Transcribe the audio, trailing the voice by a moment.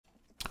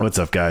What's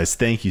up, guys?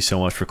 Thank you so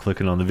much for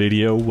clicking on the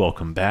video.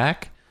 Welcome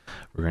back.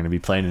 We're going to be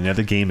playing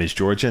another game as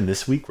Georgia, and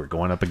this week we're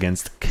going up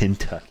against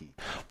Kentucky.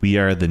 We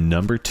are the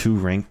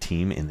 #2 ranked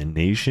team in the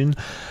nation,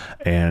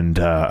 and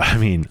I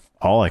mean,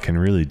 all I can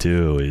really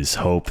do is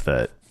hope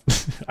that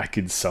I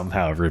can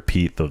somehow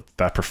repeat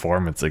that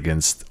performance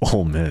against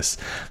Ole Miss.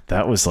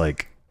 That was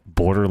like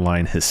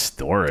borderline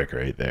historic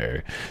right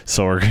there.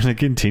 So we're going to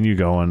continue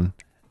going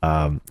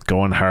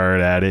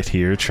hard at it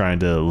here, trying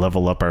to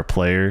level up our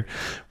player.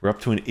 We're up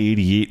to an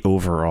 88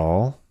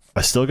 overall.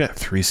 I still got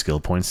 3 skill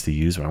points to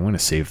use, but I'm going to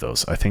save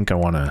those. I think I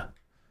want to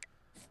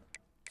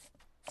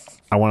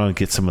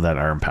get some of that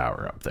arm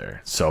power up there.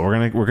 So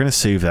we're gonna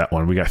save that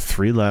one. We got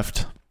 3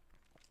 left,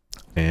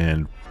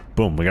 and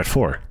boom, we got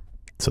 4.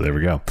 So there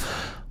we go.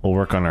 We'll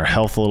work on our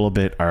health a little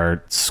bit.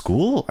 Our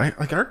school,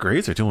 our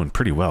grades are doing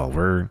pretty well.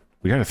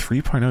 We got a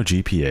 3.0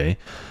 GPA.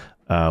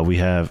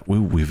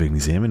 We've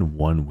examined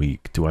 1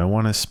 week. Do I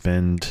want to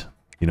spend?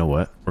 You know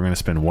what? We're gonna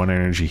spend 1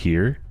 energy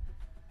here.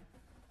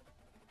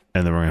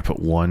 And then we're going to put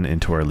 1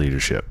 into our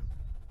leadership.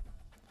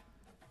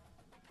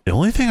 The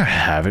only thing I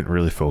haven't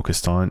really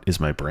focused on is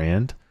my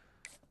brand.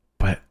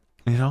 But,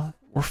 you know,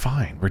 we're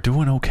fine. We're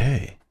doing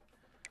okay.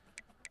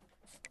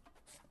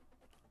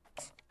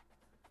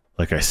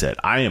 Like I said,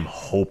 I am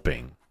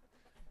hoping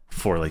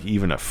for like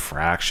even a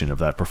fraction of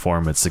that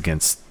performance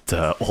against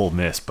Ole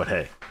Miss. But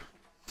hey,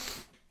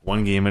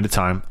 1 game at a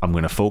time. I'm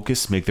going to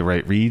focus, make the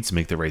right reads,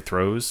 make the right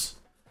throws,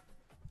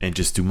 and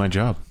just do my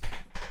job.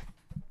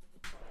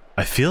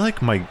 I feel like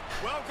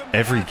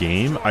every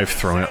game I've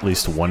thrown at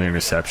least 1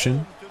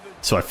 interception,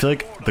 so I feel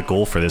like the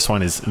goal for this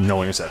one is no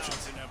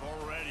interceptions.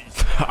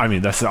 I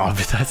mean, that's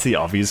the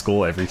obvious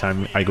goal every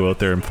time I go out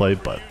there and play,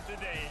 but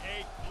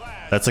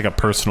that's like a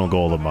personal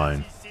goal of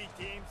mine.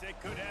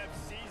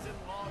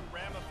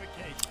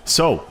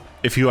 So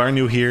if you are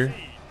new here,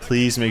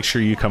 please make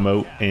sure you come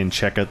out and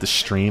check out the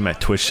stream at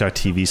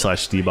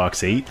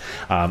twitch.tv/dbox8.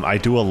 I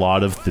do a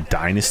lot of the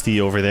dynasty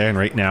over there, and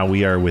right now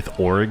we are with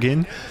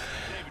Oregon.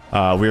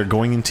 We are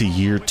going into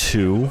year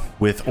 2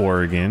 with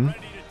Oregon,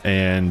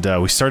 and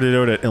we started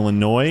out at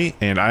Illinois,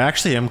 and I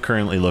actually am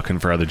currently looking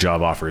for other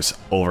job offers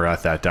over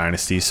at that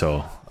dynasty,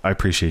 so I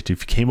appreciate you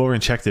if you came over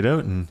and checked it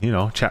out and, you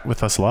know, chat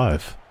with us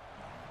live.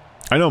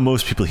 I know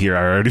most people here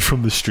are already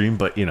from the stream,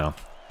 but, you know,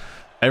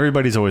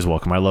 everybody's always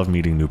welcome. I love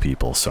meeting new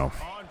people, so.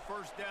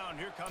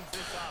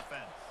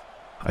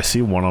 I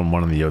see 1-on-1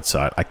 on the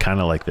outside. I kind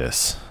of like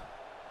this.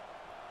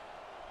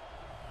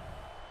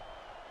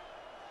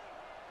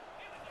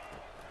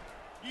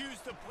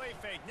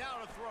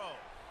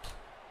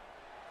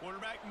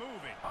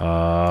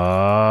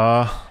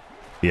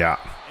 Yeah.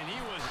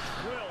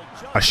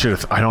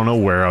 I don't know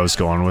where I was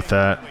going with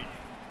that.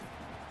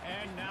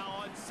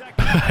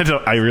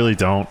 I really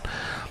don't.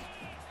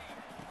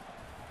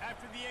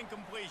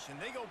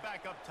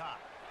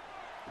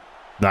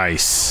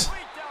 Nice.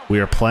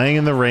 We are playing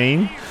in the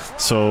rain,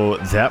 so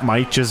that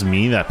might just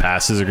mean that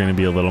passes are going to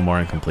be a little more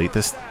incomplete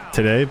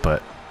today,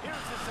 but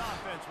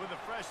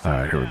all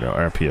right, here we go.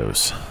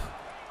 RPOs.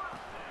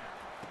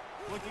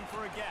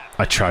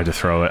 I tried to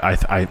throw it.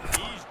 I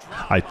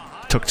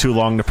took too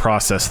long to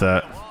process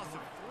that.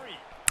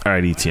 All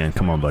right, Etienne,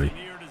 come on, buddy.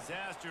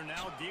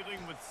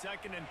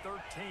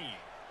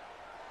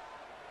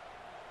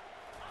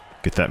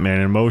 Get that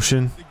man in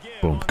motion.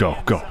 Boom, go,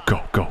 go,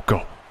 go, go,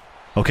 go.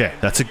 Okay,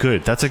 that's a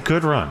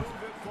good run.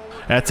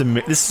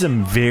 This is a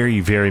very,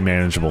 very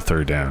manageable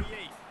 3rd down.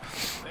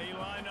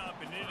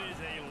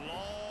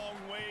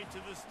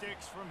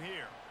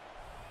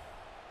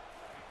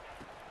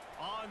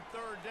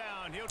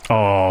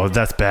 Oh,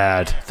 that's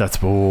bad.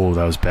 That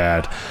was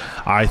bad.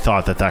 I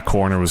thought that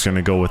corner was going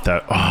to go with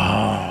that.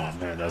 Oh,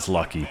 man, that's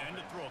lucky.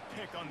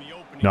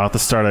 Not the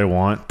start I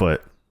want,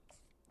 but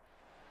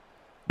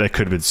that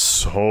could have been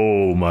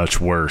so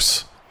much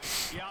worse.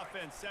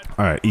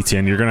 All right,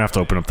 Etienne, you're going to have to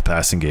open up the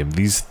passing game.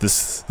 These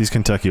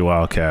Kentucky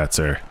Wildcats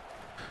they're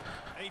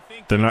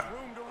not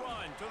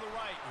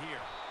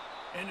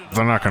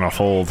going to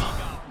hold.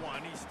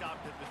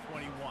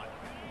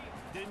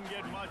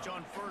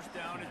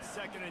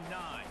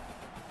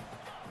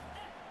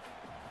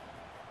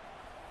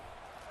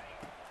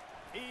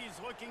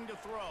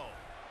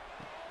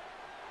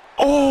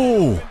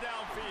 Oh!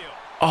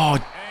 Oh,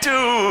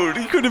 dude!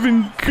 He could have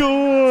been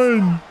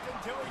gone!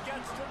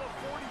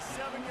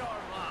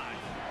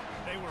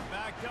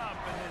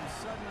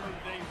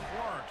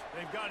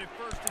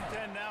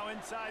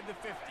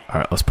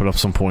 Alright, let's put up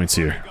some points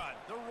here.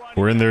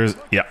 We're in their...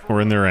 Yeah, we're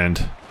in their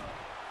end.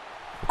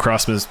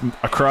 Across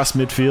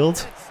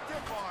midfield.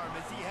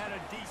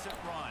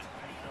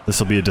 This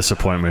will be a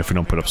disappointment if we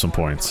don't put up some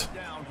points.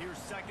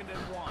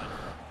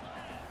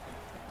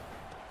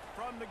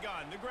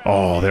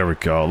 Oh, there we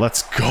go.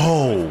 Let's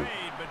go.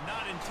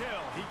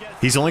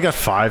 He's only got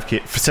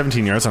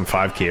 17 yards on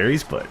 5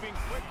 carries, but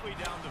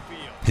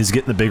he's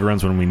getting the big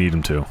runs when we need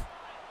him to.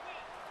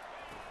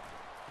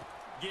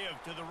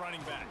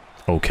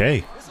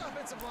 Okay.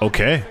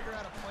 Okay.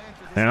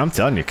 Man, I'm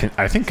telling you,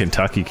 I think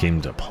Kentucky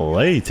came to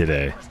play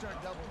today.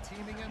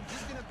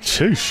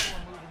 Sheesh.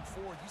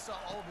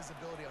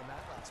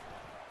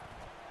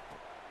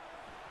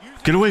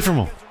 Get away from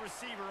him.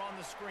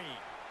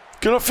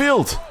 Get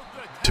upfield.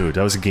 Dude,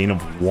 that was a gain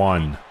of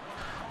 1.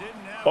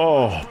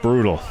 Oh,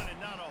 brutal.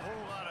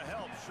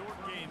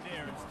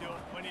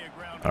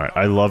 Alright,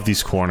 I love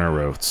these corner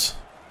routes.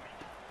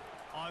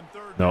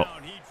 No.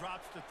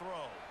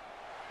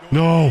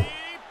 No!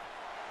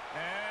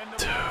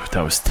 Dude,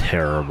 that was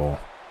terrible.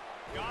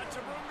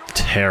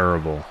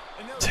 Terrible.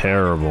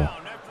 Terrible.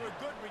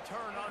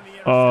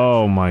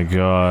 Oh my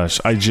gosh.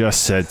 I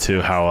just said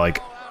too how,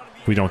 like,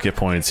 we don't get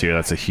points here.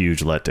 That's a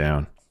huge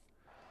letdown.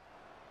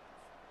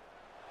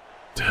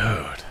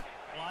 Dude.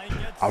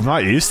 I'm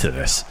not used to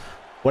this.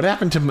 What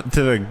happened to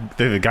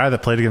the guy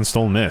that played against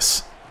Ole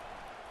Miss?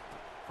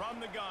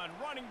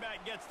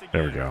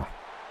 There we go.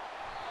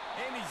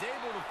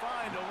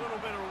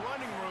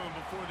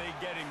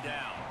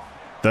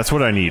 That's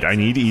what I need. I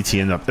need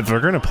ETN. If they're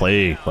going to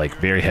play like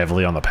very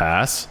heavily on the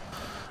pass,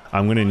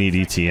 I'm going to need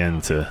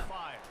ETN to.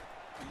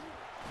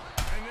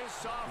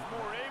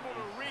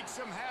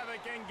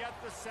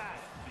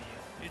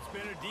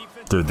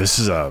 Dude, this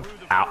is a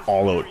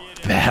all-out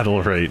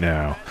battle right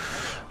now.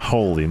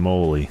 Holy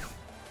moly.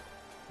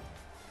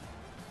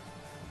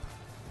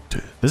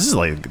 Dude, this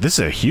is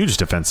a huge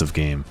defensive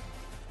game.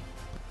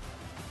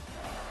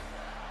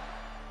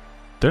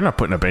 They're not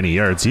putting up any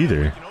yards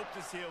either.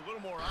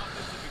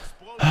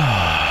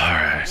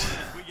 Alright.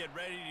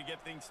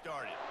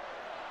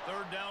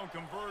 Third down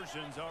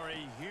conversions are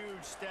a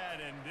huge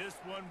stat, and this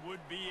one would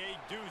be a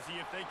doozy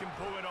if they can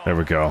pull it off. There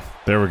we go.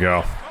 There we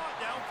go.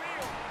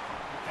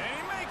 And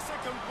he makes a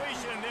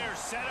completion there,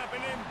 set up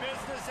and in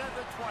business at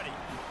the 20.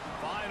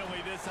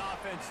 Finally, this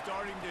offense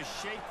starting to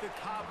shake the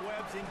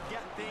cobwebs and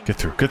get things. Get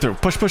through, get through.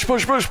 Push, push,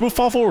 push, push. Move,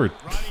 fall forward.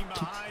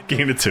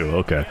 Gain it 2.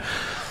 Okay.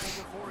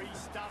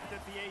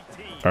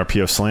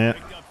 RPO slant.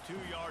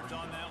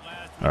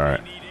 All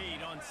right.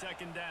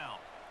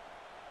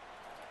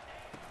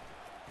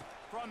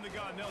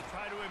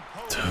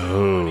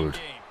 Dude.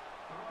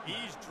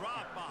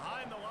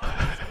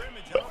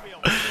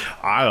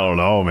 I don't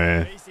know,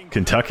 man.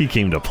 Kentucky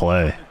came to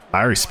play.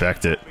 I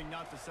respect it.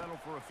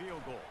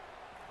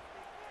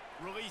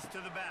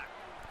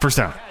 First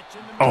down.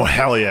 Oh,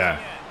 hell yeah.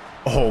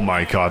 Oh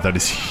my god, that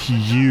is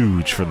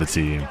huge for the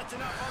team.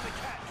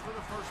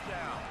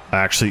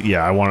 Actually,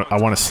 yeah, I want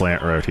a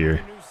slant route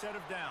here.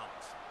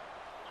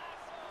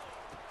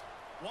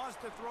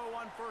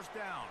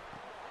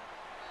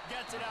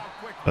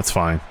 That's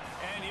fine.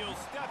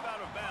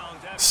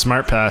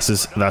 Smart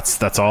passes.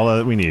 That's all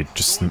that we need.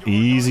 Just some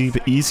easy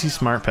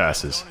smart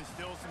passes.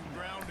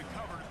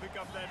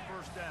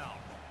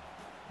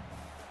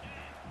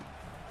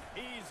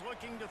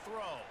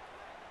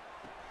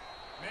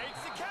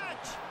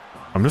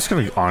 I'm just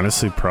gonna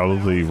honestly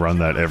probably run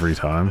that every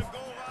time.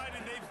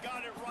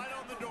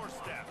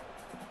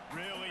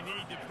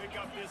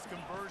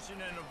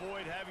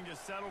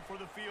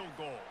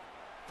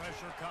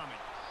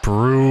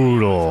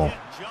 Brutal.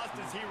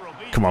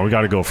 Come on, we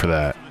gotta go for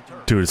that.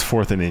 Dude, it's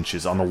 4th and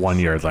inches on the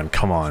 1-yard line.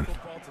 Come on.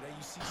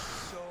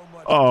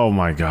 Oh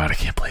my god, I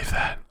can't believe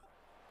that.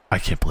 I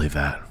can't believe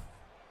that.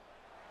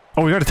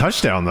 Oh, we got a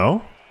touchdown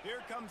though.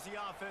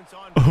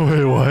 Oh,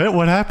 wait, what?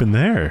 What happened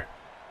there?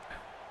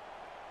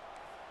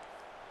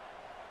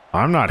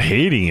 I'm not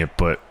hating it,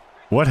 but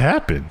what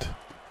happened?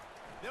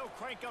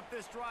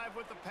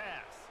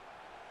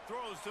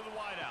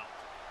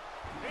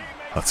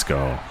 Let's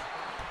go.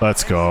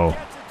 Let's go.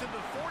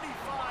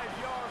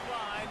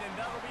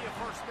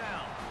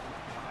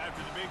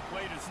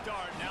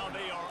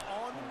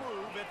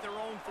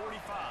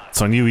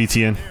 It's on you,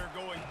 ETN.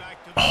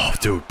 Oh,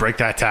 dude, break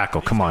that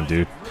tackle. Come on,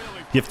 dude.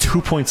 You have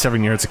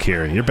 2.7 yards of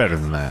carry. You're better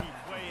than that.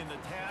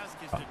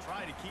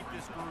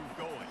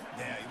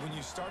 When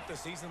you start the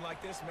season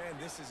like this, man,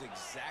 this is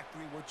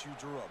exactly what you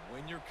drew up.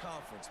 Win your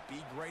conference. Be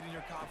great in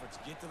your conference.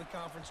 Get to the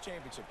conference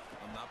championship.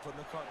 I'm not putting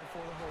the cart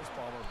before the horse,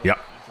 Palmer. Yep.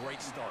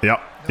 Great start.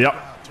 Yep.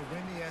 Yep. To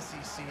win the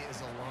SEC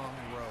is a long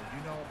road.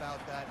 You know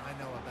about that. I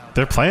know about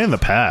They're playing the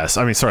pass.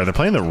 I mean, sorry, they're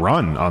playing the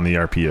run on the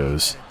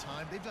RPOs.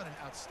 They've done an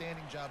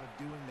outstanding job of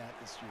doing that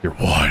this year. You're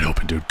wide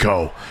open, dude.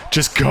 Go.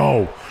 Just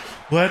go.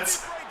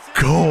 Let's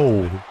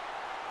go.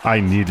 I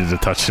needed a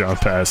touchdown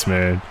pass,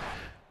 man.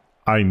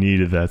 I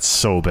needed that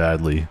so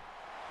badly.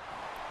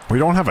 We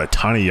don't have a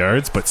ton of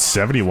yards, but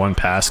 71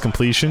 pass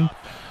completion.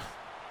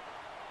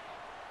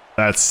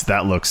 That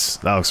looks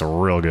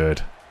real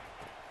good.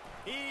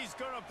 He's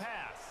gonna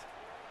pass.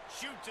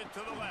 Shoots it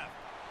to the left.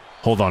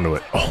 Hold on to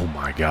it. Oh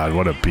my god,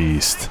 what a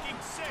beast.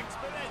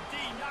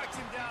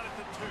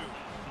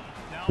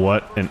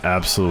 What an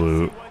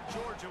absolute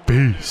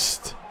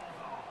beast.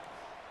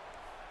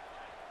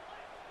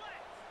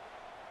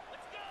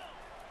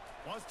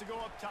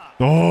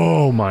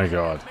 Oh my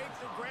god.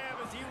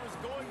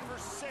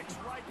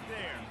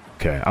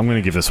 Okay, I'm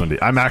gonna give this one to.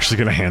 I'm actually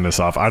gonna hand this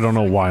off. I don't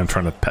know why I'm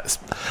trying to pass.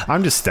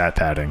 I'm just stat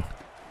padding.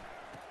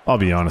 I'll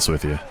be honest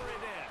with you.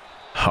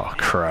 Oh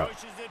crap.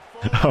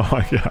 Oh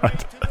my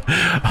god.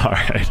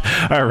 Alright.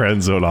 Our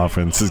red zone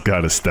offense has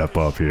got to step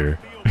up here.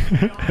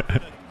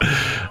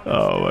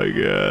 Oh my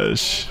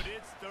gosh.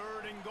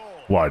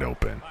 Wide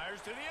open.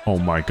 Oh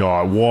my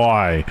god,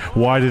 why?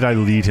 Why did I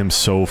lead him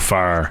so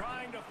far?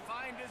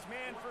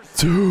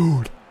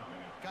 Dude!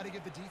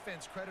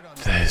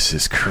 This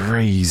is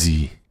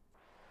crazy.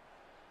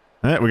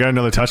 We got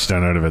another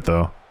touchdown out of it,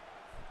 though.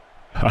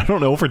 I don't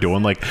know if we're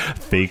doing, like,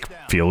 fake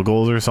field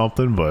goals or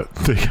something, but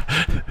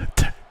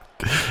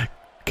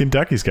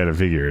Kentucky's got to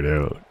figure it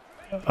out.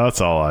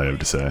 That's all I have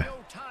to say.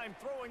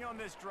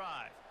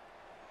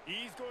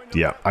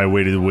 Yeah, I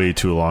waited way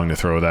too long to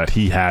throw that.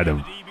 He had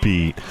him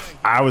beat.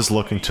 I was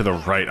looking to the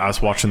right. I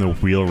was watching the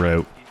wheel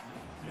route.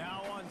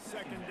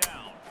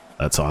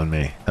 That's on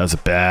me. That was a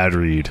bad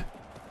read.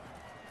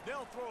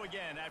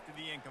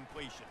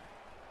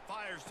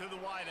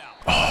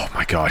 Oh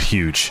my god,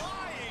 huge.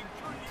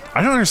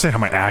 I don't understand how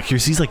my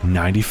accuracy is like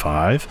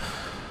 95,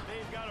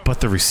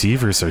 but the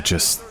receivers are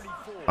just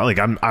like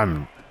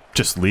I'm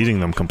just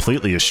leading them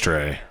completely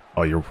astray.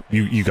 Oh,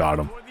 you got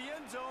him.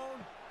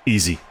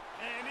 Easy.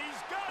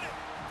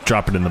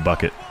 Drop it in the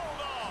bucket.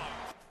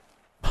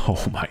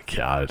 Oh my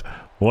god.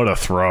 What a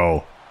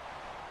throw.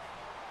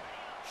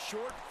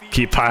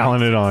 Keep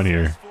piling it on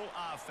here.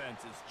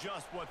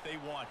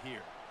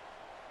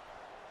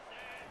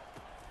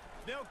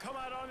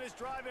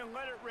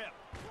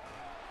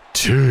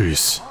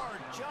 Jeez.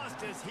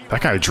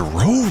 That guy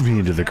drove me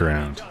into the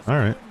ground.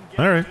 Alright.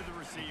 Alright.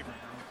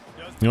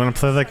 You want to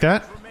play like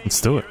that? Let's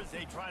do it.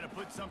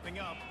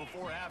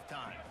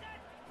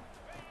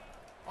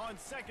 On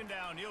second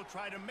down, he'll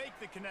try to make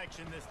the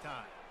connection this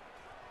time.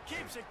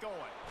 Keeps it going.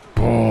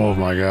 Oh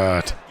my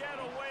god.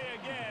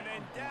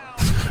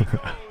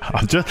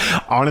 I'm just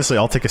honestly,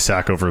 I'll take a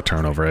sack over a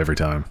turnover every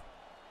time.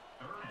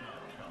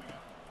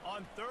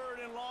 On third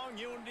and long,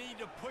 you'll need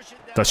to push it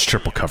down. That's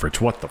triple coverage.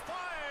 What the?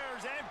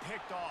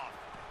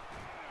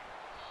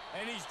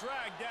 And he's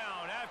dragged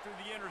down after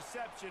the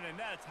interception, and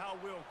that's how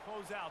we'll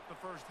close out the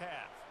first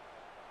half.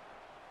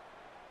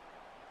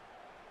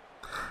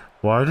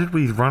 Why did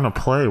we run a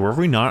play? Were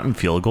we not in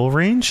field goal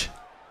range?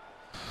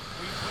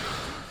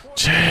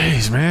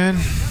 Jeez, man.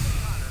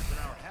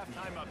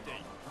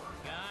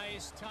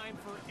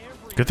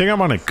 Good thing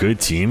I'm on a good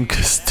team,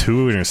 because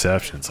 2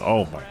 interceptions.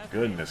 Oh my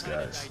goodness,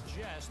 guys.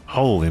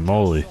 Holy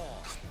moly.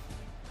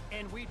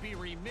 And we'd be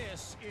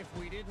remiss if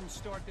we didn't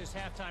start this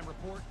halftime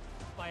report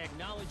by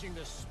acknowledging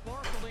the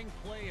sparkling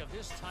play of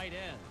this tight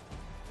end.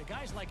 The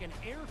guy's like an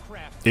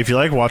aircraft. If you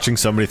like watching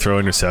somebody throw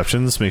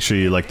interceptions, make sure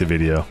you like the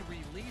video.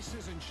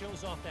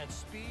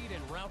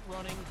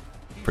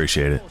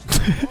 Appreciate it.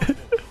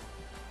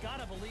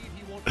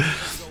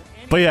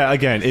 But yeah,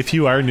 again, if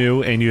you are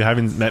new and you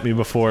haven't met me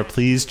before,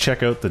 please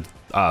check out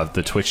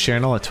the Twitch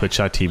channel at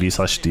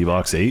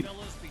twitch.tv/dbox8.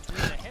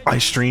 I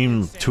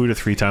stream 2 to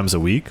 3 times a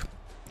week.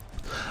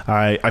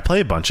 I play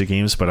a bunch of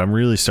games, but I'm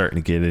really starting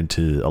to get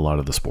into a lot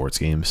of the sports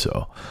games.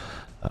 So,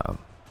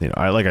 you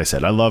know, like I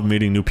said, I love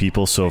meeting new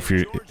people. So if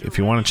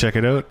you want to check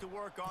it out,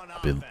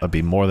 I'd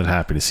be more than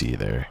happy to see you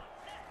there.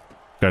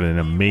 Got an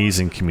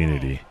amazing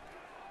community.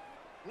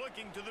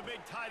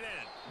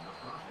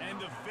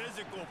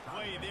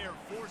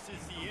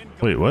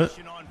 Wait, what?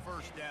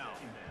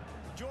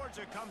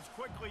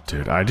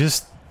 Dude, I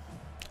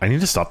need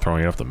to stop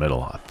throwing it up the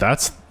middle.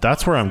 That's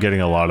where I'm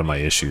getting a lot of my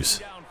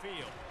issues.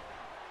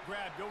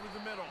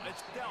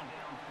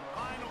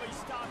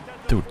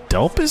 Dude,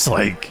 Delp's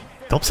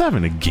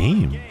having a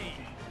game.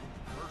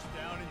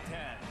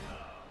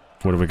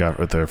 What do we got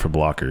right there for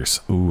blockers?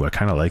 Ooh, I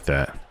kind of like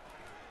that.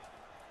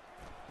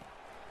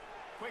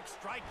 Quick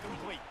strike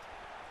complete.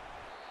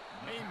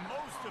 A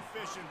most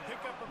efficient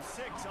pickup of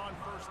 6 on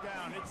first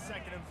down. It's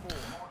 2nd and 4.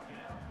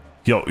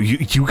 Yo,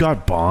 you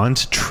got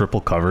Bond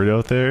triple covered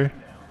out there?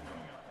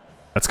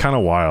 That's kind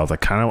of wild.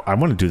 I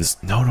want to do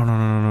this.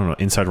 No.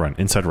 Inside run.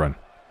 Inside run.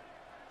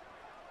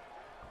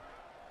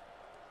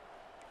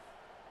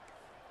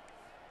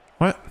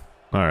 What?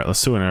 All right,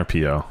 let's do an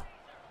RPO.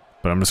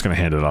 But I'm just going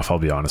to hand it off. I'll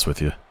be honest with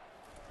you.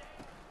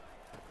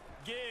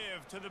 Give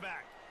to the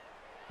back.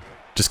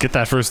 Just get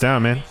that first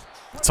down, man.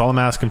 That's all I'm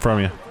asking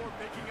from you.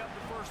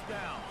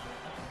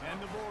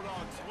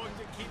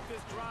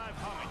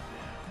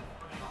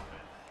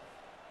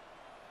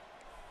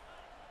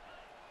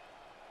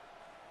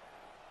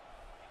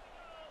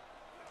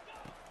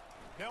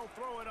 They'll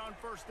throw it on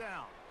first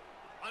down.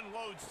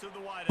 Unloads to the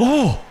wide.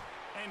 Oh!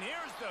 And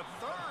here's the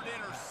 3rd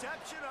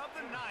interception of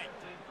the night.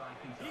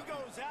 He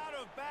goes out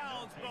of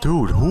bounds.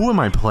 Dude, who am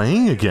I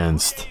playing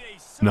against?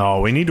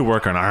 No, we need to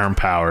work on arm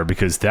power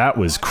because that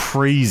was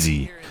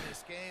crazy.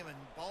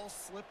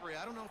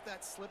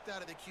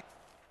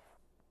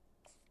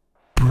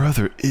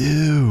 Brother,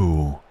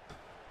 ew.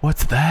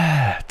 What's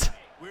that?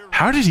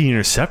 How did he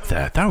intercept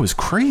that? That was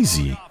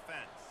crazy.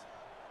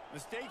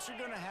 Mistakes are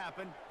going to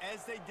happen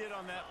as they did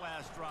on that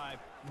last drive.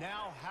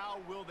 Now, how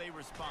will they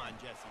respond,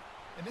 Jesse?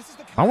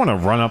 I want to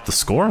run up the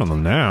score on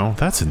them now.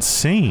 That's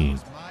insane.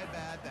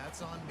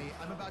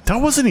 That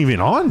wasn't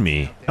even on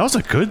me. That was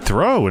a good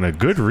throw and a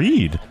good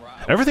read.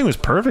 Everything was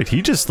perfect.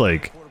 He just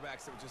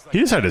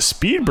had a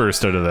speed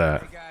burst out of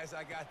that.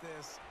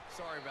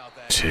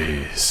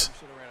 Jeez.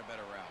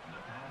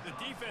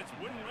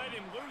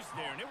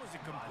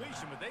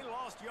 completion, but they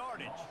lost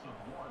yardage.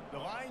 The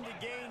line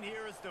to gain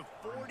here is the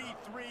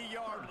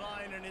 43-yard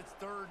line, and it's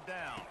third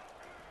down.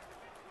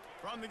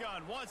 From the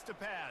gun, wants to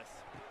pass.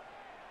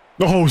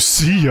 Oh,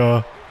 see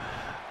ya.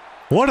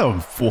 What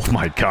a... Oh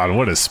my god,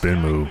 what a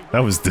spin move. That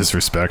was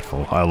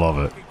disrespectful. I love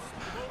it.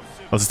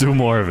 Let's do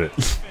more of it.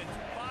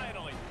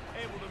 Finally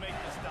able to make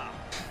the stop.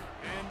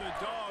 And the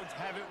Dogs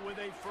have it with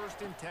a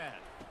 1st and 10.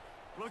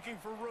 Looking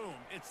for room.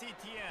 It's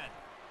ETN.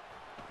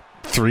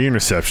 3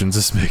 interceptions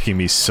is making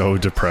me so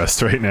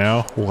depressed right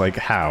now. Like,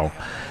 how?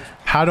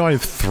 How do I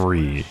have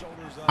 3?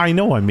 I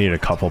know I made a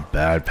couple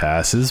bad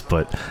passes,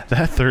 but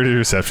that 3rd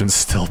interception's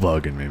still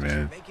bugging me,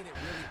 man. Making it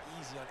really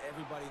easy on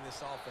everybody in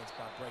this offense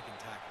by breaking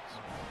tackles.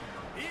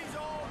 He's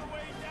all the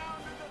way down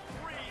to the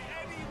 3.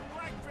 An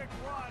electric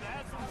run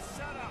has him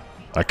set up.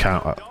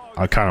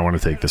 I kind of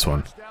want to take this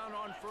one. Touchdown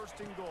on 1st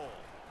and goal.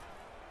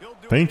 He'll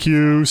do Thank it.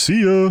 you.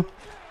 See ya.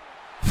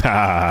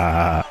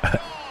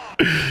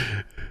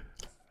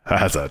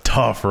 That's a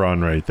tough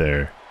run right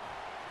there.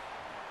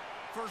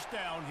 1st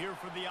down here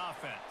for the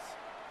offense.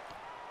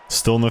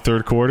 Still in the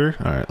 3rd quarter.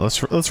 All right,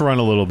 let's run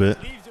a little bit.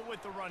 Leaves it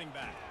with the running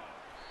back.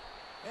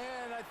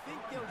 And I think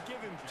they'll give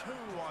him 2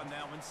 on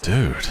that one.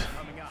 Dude.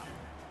 Coming up.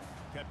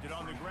 Kept it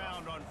on the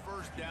ground on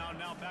 1st down.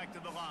 Now back to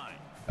the line.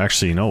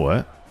 Actually, you know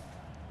what?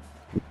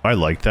 I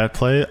like that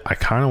play. I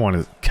kind of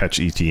want to catch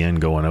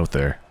ETN going out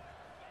there.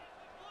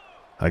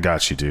 I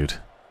got you, dude.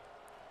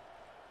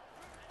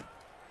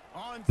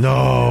 On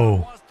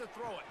No. wants to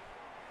throw it.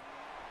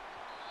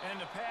 And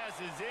the pass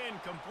is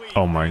incomplete.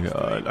 Oh my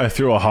god. I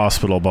threw a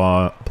hospital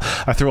ball.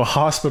 I threw a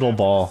hospital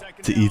ball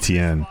to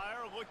ETN.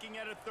 Looking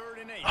at a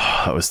 3rd and 8.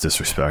 That was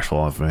disrespectful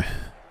of me.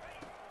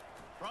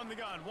 From the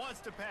gun,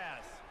 wants to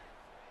pass.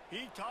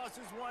 He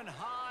tosses one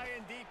high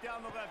and deep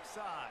down the left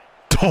side.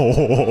 Oh.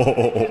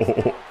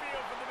 Field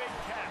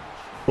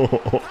for the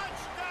big catch.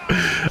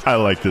 Touchdown. I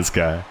like this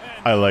guy.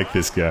 I like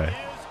this guy. Is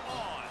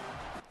on.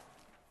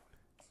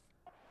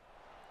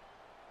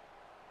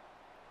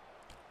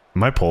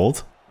 Am I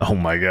pulled? Oh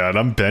my god,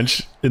 I'm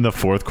benched in the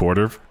 4th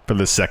quarter for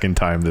the 2nd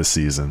time this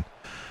season.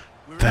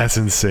 That's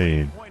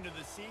insane. Point of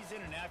the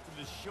season, and after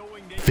the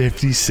showing they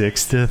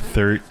 56 to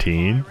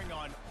 13. firing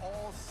on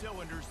all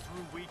cylinders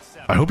through week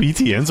 7. I hope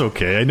ETN's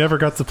okay. I never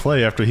got to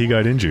play after he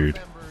got injured.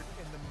 Remembered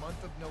in the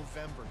month of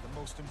November, the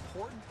most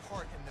important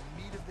part in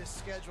the meat of this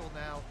schedule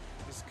now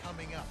is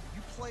coming up.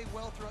 You play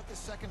well throughout the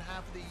 2nd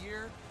half of the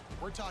year,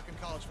 we're talking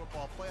college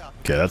football playoff.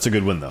 Okay, that's a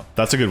good win though.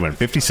 That's a good win.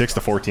 56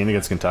 to 14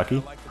 against Kentucky. I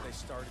like that they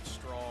started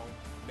strong,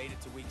 made it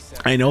to week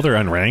 7. I know they're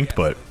unranked,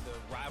 but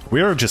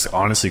we are just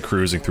honestly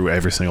cruising through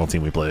every single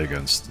team we play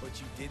against. But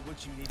you did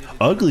what you needed to do.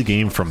 Ugly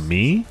game from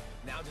me,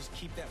 Now just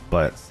keep that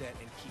but mindset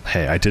and keep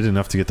hey, I did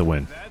enough to get the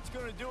win. That's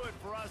going to do it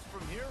for us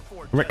from here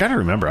for Gotta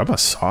remember, I'm a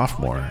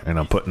sophomore and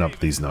I'm putting up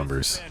these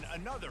numbers. and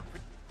another.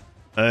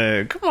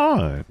 Come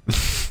on.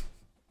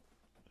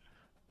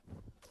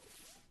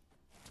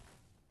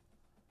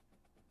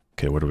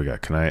 Okay, what do we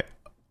got? Can I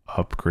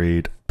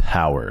upgrade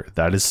power?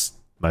 That is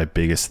my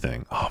biggest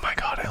thing. Oh my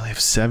god, I only have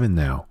 7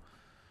 now.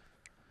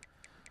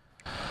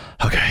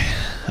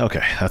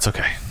 Okay, that's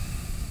okay.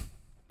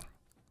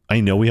 I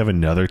know we have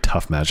another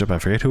tough matchup. I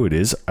forget who it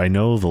is. I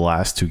know the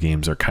last 2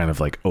 games are kind of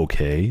like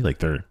okay, like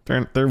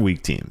they're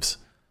weak teams.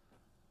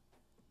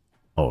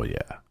 Oh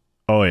yeah.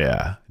 Oh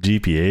yeah.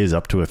 GPA is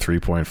up to a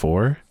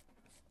 3.4.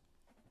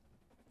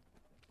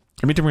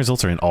 Midterm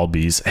results are in all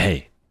B's.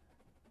 Hey.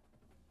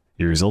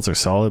 Your results are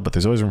solid, but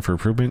there's always room for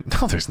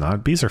improvement. No, there's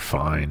not. B's are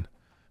fine.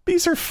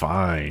 B's are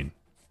fine.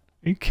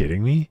 Are you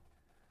kidding me?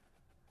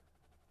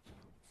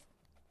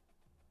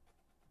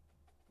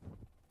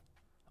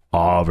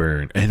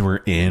 Auburn. And we're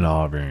in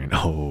Auburn.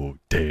 Oh,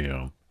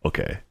 damn.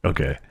 Okay.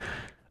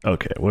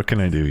 What can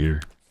I do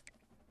here?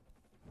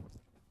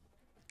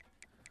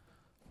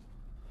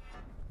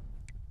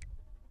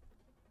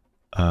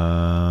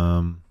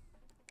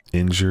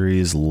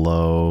 Injuries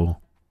low.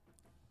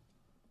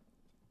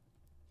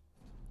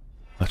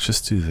 Let's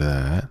just do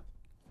that.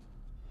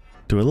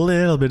 Do a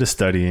little bit of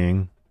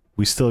studying.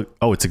 We still...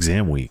 Oh, it's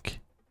exam week.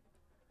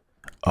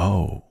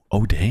 Oh.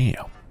 Oh,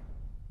 damn.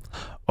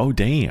 Oh,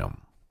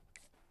 damn.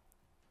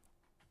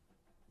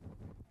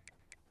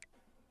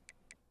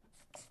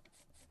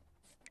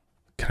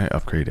 Can I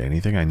upgrade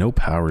anything? I know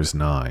power's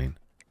 9.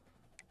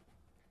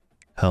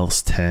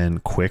 Health's 10.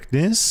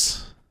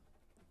 Quickness?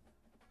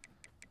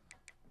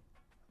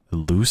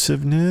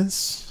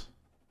 Elusiveness?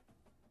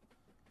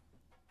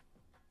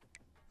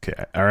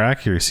 Okay, our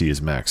accuracy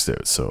is maxed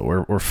out,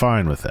 so we're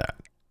fine with that.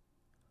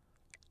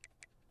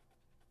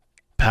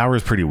 Power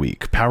is pretty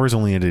weak. Power's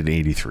only at an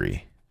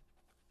 83.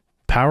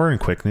 Power and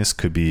quickness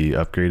could be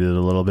upgraded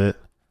a little bit,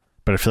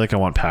 but I feel like I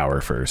want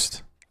power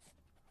first.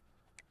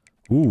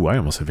 Ooh, I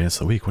almost advanced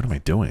the week. What am I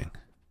doing?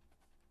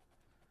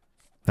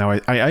 Now,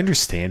 I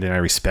understand and I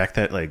respect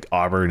that, like,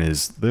 Auburn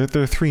is... They're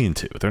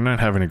 3-2. They're not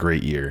having a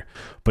great year,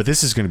 but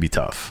this is going to be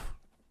tough.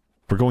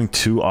 We're going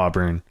to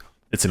Auburn.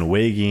 It's an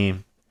away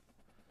game.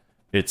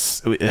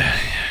 It's,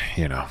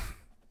 you know,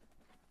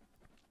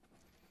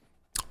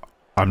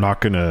 I'm not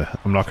gonna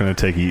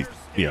take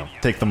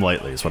them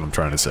lightly is what I'm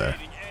trying to say.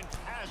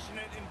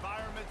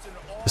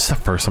 This is the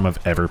first time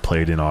I've ever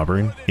played in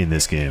Auburn in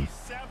this game.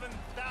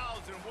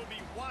 7,000 will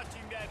be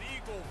watching that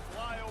eagle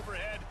fly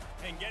overhead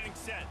and getting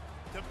set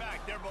to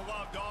back their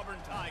beloved Auburn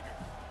Tigers.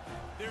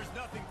 There's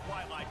nothing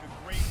quite like a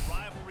great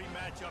rivalry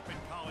matchup in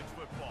college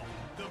football.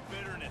 The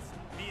bitterness,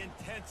 the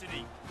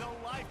intensity, the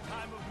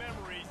lifetime of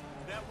memories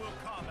that will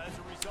come as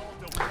a result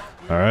of what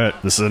we All right,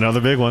 this is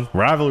another big one.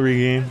 Rivalry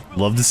game.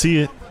 Love to see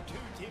it. number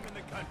 2 team in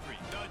the country,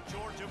 the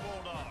Georgia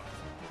Bulldogs,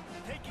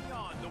 taking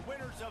on the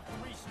winners of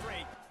 3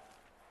 straight.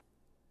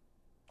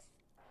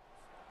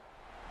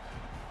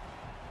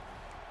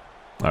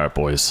 All right,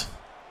 boys.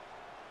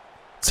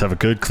 Let's have a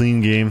good,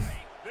 clean game.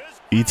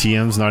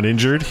 ETM's not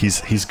injured. He's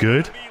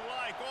good. Be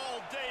like all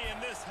day in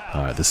this house.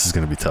 All right, this is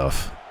going to be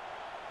tough.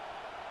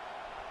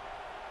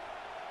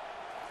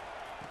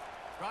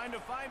 Trying to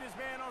find his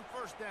man on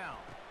first down.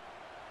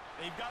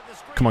 They've got the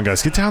screen Come on,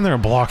 guys. Get down there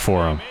and block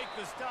for him. Make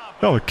the stop.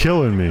 Oh, they're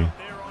killing me.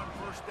 There on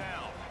first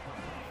down.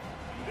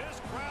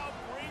 This crowd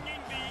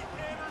bringing the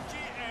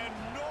energy and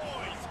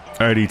noise.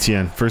 All right,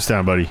 ETN. First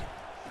down, buddy.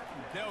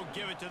 They'll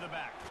give it to the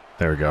back.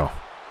 There we go.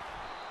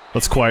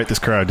 Let's quiet this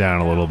crowd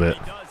down a little bit.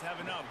 He does have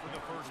enough for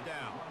the first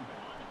down.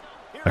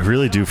 I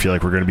really do feel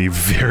like we're going to be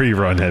very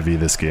run heavy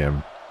this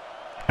game.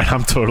 And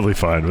I'm totally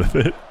fine with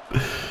it.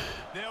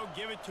 They'll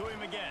give it to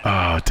him again.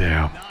 Oh,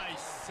 damn.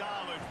 Nice,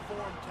 solid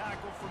form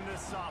tackle from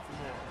this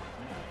sophomore.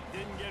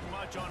 Didn't get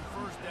much on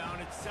first down.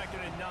 It's 2nd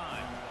and 9.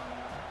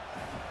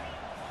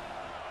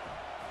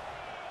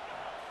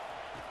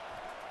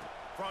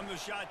 From the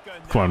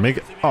shotgun. Come on, make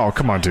it. Oh,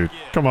 come on, dude.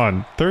 Come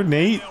on. 3rd and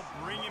 8. They'll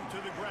bring him to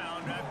the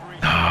ground after he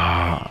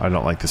Ah, I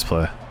don't like this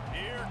play.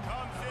 Here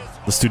comes this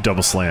Let's do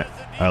double slant.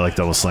 I like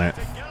double slant.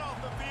 to get off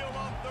the field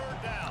on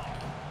 3rd down.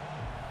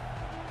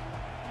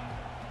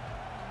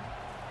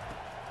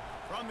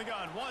 From the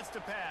gun, wants to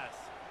pass.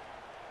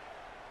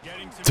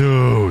 Getting some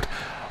Dude.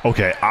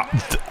 Okay. pressure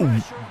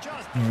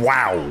just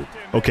Wow.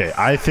 Okay,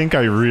 I think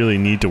I really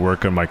need to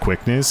work on my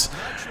quickness.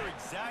 not sure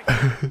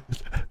exactly.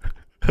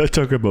 It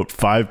took about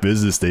 5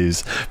 business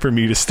days for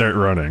me to start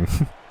running.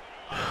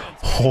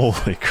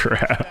 Holy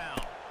crap.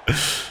 Down.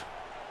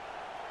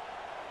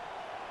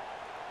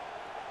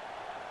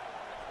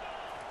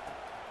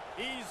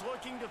 He's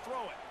looking to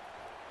throw it.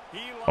 He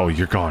Oh,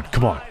 you're gone.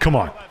 Come on. Come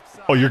on.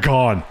 Oh, you're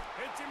gone.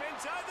 hits him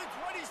inside the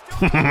 20,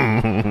 still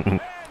Man,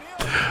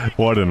 he'll take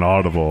What an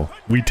audible.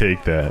 We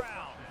take that.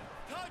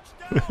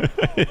 Touchdown,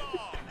 Bulldogs.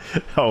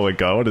 Oh my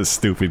god, what a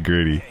stupid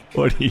gritty.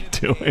 What are you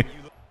doing?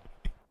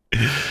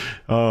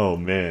 Oh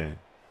man.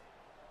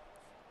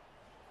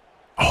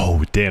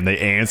 Oh damn, they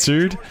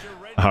answered? Georgia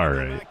ready to go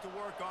Alright. back to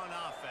work on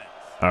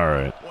offense.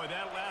 Alright. Boy,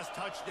 that last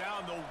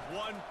touchdown, the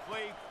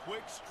one-play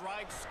quick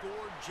strike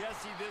scored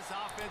Jesse this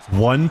offense.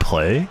 One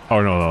play?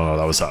 Oh no,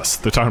 that was us.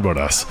 They're talking about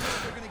us.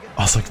 They're gonna get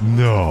I was like,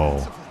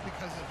 no.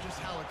 because of just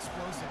how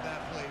explosive that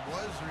play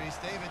was, Reese.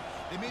 David,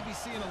 they may be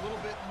seeing a little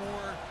bit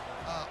more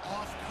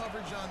off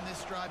coverage on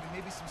this drive and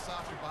maybe some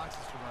softer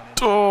boxes to run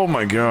into. Oh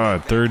my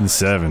god, 3rd and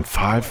 7.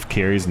 5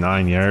 carries,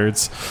 9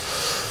 yards.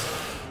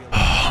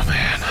 Oh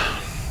man.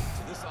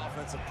 So this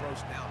offense approach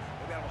now,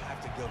 maybe I don't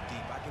have to go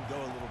deep. I can go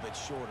a little bit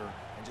shorter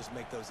and just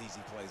make those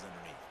easy plays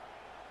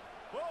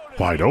underneath.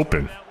 Wide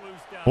open.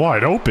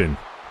 Wide open.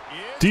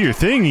 Do your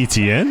thing,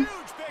 ETN. Huge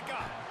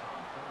pickup.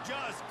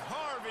 Just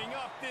carving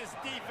up this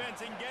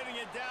defense and getting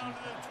it down to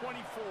the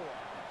 24.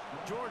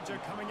 Georgia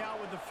coming out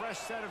with a fresh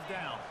set of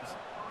downs.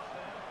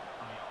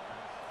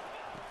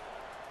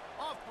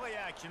 Off play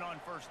action on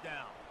first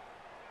down.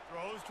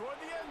 Throws toward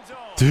the end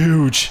zone.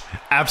 Huge.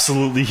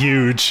 Absolutely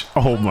huge.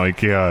 Oh my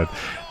god.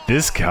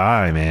 This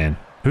guy, man.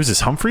 Who's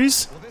this,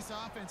 Humphreys? Well, this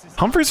offense is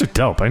Humphreys are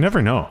dope. I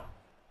never know.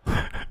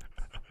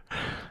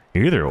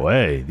 Either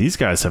way, these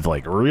guys have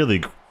like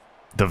really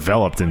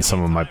developed in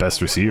some of my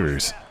best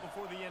receivers.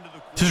 Before the end of the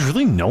quarter. There's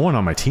really no one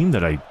on my team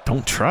that I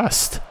don't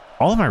trust.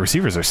 All of my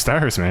receivers are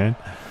stars, man.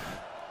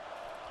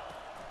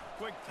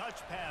 Quick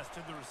touch pass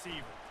to the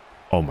receiver.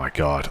 Oh my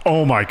god.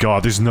 Oh my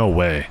god. There's no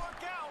way.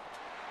 Look out.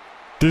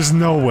 There's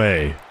no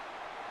way.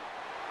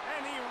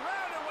 And he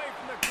ran away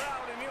from the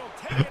crowd and he'll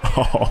take it in.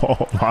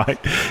 Oh my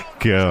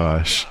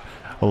gosh.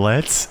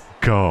 Let's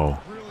go.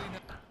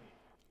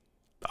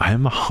 I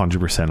am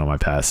 100% on my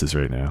passes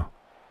right now.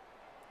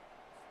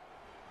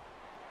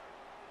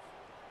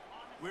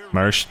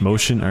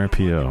 Motion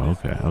RPO.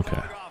 Okay,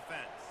 okay.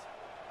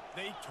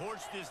 They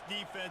torched this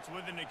defense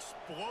with an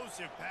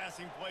explosive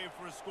passing play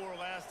for a score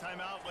last time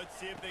out. Let's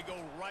see if they go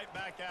right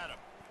back at him.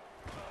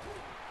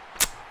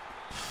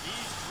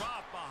 He's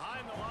dropped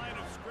behind the line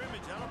of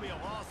scrimmage. That'll be a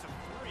loss of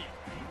 3.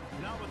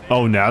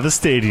 Oh, now the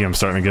stadium's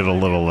starting to get a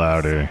little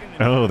louder.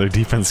 Oh, their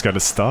defense got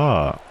to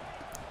stop.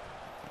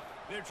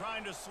 They're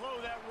trying to slow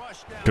that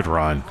rush down. Good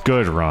run.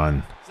 Good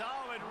run.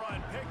 Solid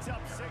run. Picks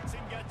up 6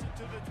 and gets it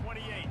to the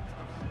 28.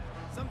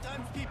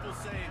 Sometimes people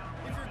say,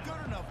 if you're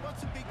good enough,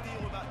 what's the big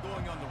deal about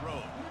going on the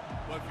road?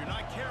 Well, if you're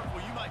not careful,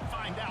 you might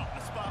find out in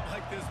a spot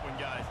like this one,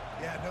 guys.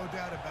 Yeah, no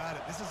doubt about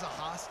it. This is a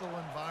hostile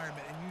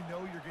environment, and you know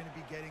you're going to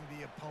be getting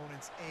the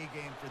opponent's A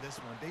game for this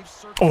one. They've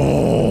circled.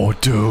 Oh,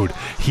 dude.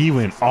 He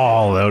went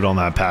all out on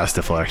that pass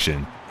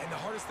deflection. And the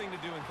hardest thing to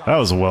do in That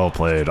was well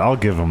played. I'll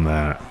give him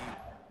that.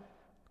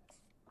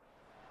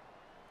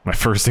 My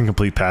first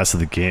incomplete pass of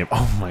the game.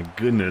 Oh my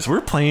goodness.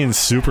 We're playing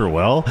super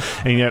well,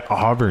 and yet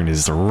Auburn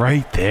is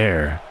right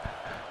there.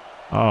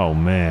 Oh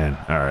man.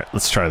 Alright,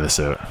 let's try this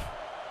out.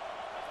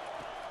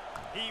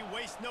 He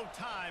wastes no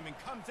time and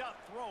comes out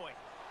throwing.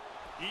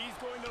 He's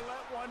going to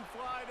let one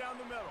fly down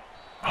the middle.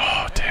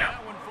 Oh, damn.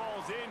 That one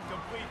falls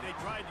incomplete. They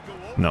tried to go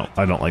over. No,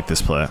 I don't like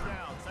this play.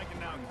 Second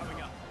down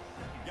coming up.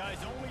 Guys,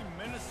 only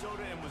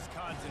Minnesota and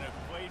Wisconsin have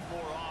played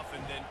more often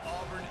than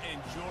Auburn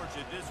and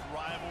Georgia. This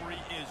rivalry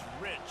is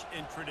rich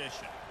in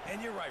tradition. And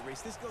you're right,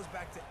 Reese. This goes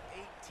back to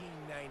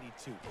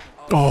 1892.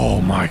 Oh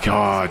my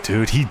god,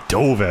 dude. He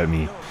dove at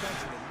me.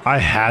 I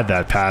had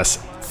that pass.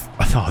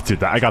 Oh,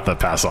 dude, I got that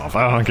pass off.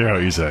 I don't care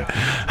what you say.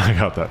 I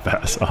got that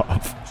pass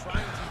off.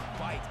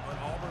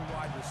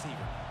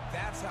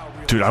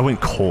 Dude, I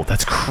went cold.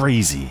 That's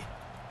crazy.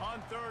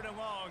 On third and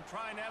long,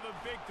 trying to have a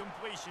big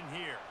completion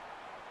here.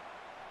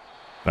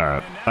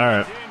 Alright,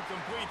 alright.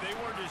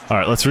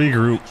 Alright, let's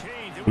regroup.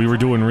 We were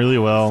doing really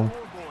well.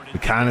 We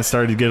kind of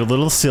started to get a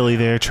little silly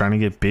there, trying to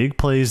get big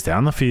plays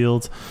down the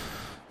field.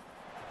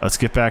 Let's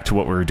get back to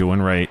what we were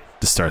doing right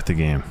to start the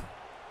game.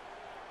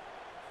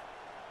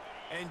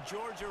 And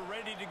Georgia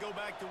ready to go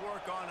back to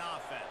work on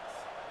offense.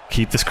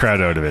 Keep this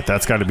crowd out of it.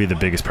 That's got to be the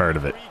biggest part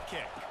of it.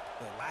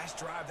 The last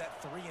drive,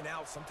 that 3 and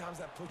out, sometimes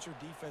that puts your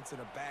defense in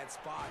a bad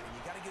spot, and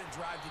you got to get a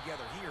drive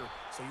together here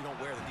so you don't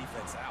wear the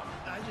defense out.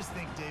 I just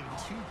think, David,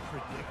 too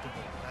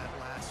predictable that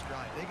last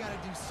drive. They got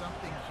to do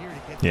something here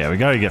to get. Yeah, we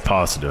got to get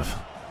positive.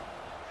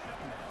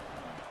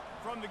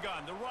 From the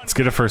gun, the run Let's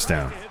get a first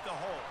down.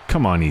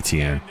 Come on,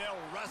 ETN.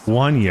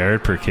 1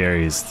 yard per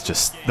carry is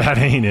just, that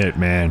ain't it,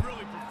 man.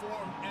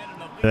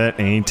 That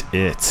ain't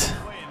it.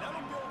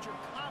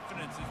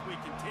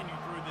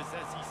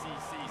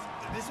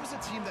 This was a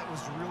team that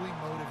was really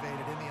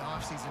motivated in the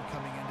offseason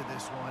coming into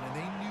this one, and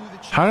they knew the.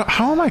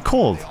 How am I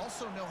cold? They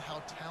also know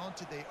how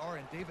talented they are,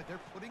 and David, they're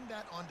putting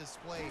that on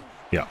display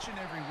Yeah. each and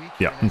every week.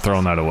 Yeah, I'm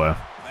throwing that away.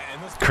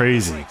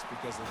 Crazy.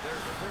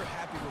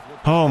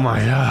 Oh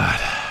my god.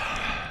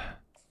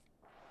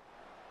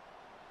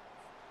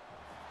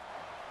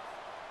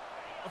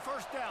 A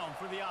first down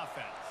for the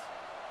offense.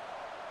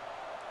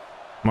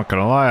 I'm not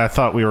gonna lie, I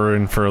thought we were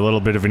in for a little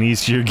bit of an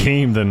easier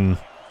game than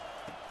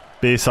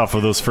based off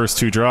of those first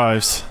 2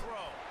 drives.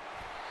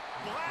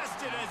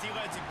 Blasted as he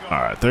lets it go.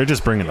 Alright, they're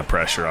just bringing the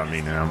pressure on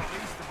me now.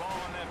 Released the ball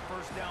on that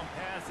first down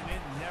pass, and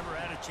it never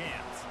had a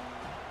chance.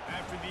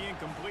 After the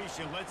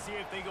incompletion, let's see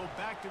if they go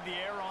back to the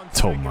air on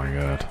Oh my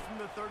god. from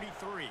the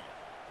 33.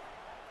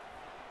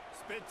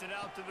 Spits it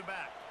out to the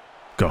back.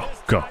 Go,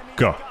 go,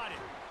 go.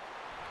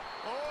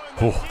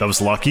 Oh, that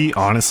was lucky,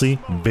 honestly.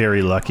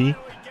 Very lucky.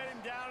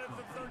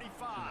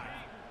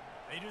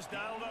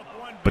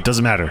 But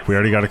doesn't matter. We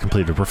already got it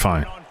completed. We're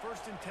fine.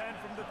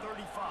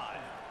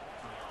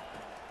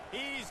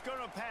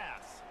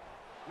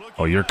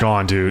 Oh, you're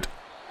gone, dude.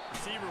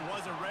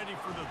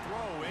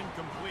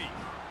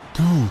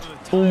 Dude.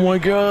 Oh my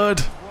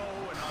god.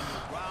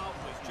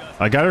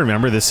 I gotta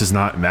remember, this is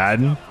not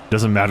Madden.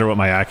 Doesn't matter what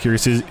my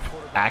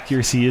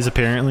accuracy is,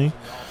 apparently.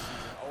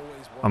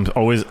 I'm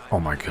always... Oh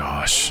my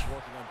gosh.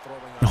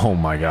 Oh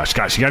my gosh.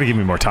 Gosh, you gotta give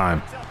me more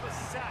time.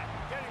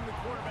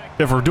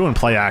 If we're doing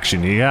play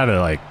action, you gotta,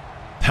 like,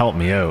 help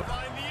me out.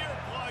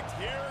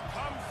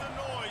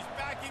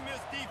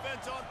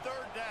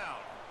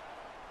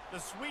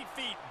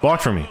 Block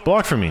for me.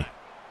 Block for me.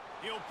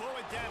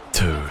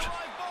 Dude.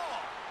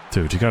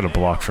 Dude, you gotta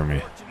block for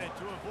me.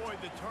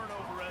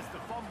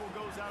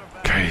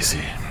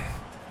 Crazy.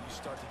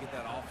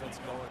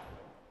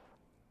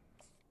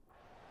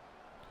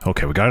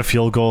 Okay, we got a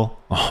field goal.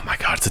 Oh my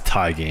god, it's a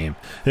tie game.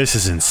 This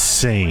is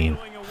insane.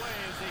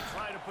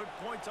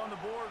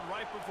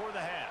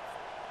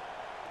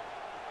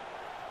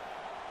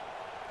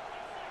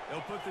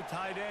 They'll put the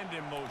tight end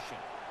in motion.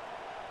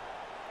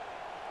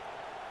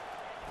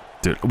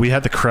 Dude, we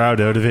had the crowd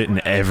out of it and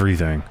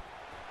everything.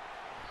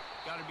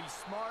 Gotta be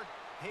smart,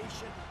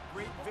 patient,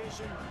 great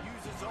vision,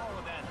 uses all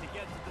of that to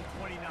get to the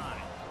 29.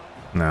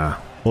 Nah,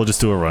 we'll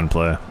just do a run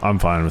play. I'm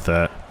fine with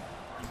that.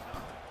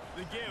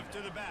 The give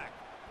to the back.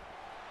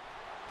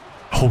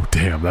 Oh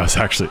damn, that was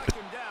actually...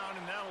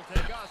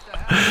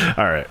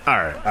 Alright,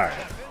 alright, alright.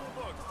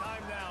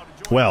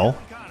 Well,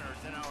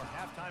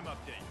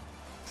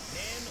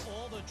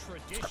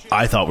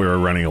 I thought we were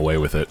running away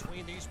with it.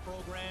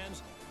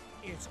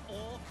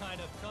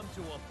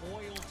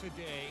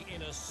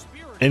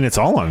 And it's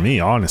all on me,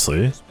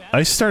 honestly.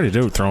 I started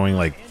out throwing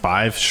like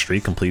 5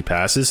 straight complete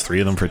passes, 3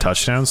 of them for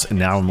touchdowns, and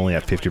now I'm only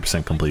at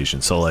 50%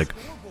 completion. So like,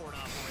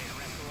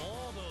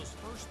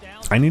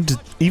 I need to,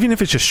 even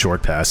if it's just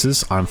short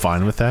passes, I'm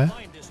fine with that.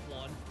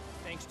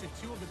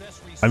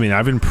 I mean,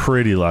 I've been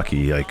pretty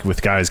lucky, like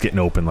with guys getting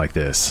open like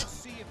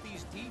this.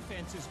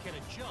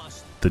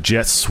 The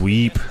jet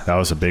sweep, that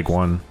was a big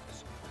one.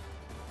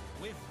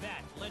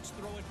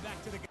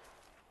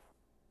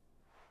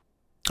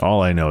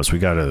 All I know is we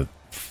gotta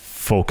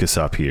focus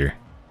up here.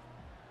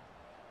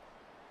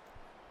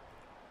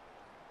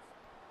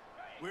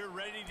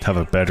 Have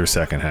a better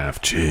second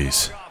half.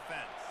 Jeez.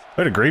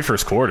 We had a great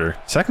first quarter.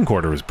 Second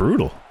quarter was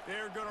brutal.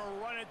 They're going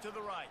to run it to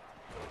the right.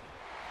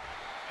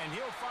 And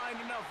he'll find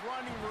enough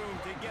running room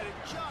to get it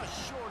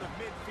just short of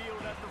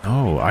midfield at the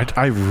Oh,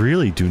 I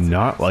really do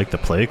not like the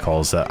play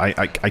calls. That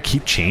I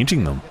keep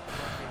changing them.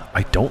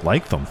 I don't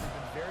like them.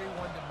 Very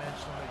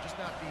one-dimensional. They're just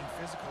not being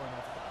physical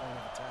enough at the point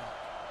of attack.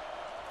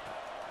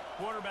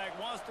 quarterback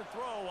wants to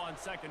throw on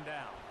second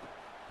down.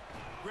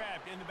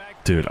 Grabbed in the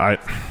back. Dude,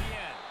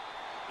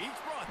 He's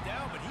brought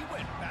down, but he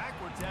went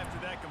backwards after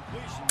that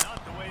completion,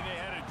 not the way they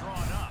had it drawn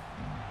up.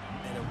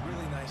 And a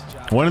really nice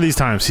job. one of these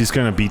times he's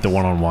going to beat the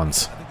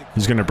one-on-ones.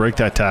 He's going to break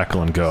that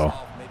tackle and go.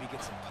 Maybe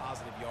get some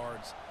positive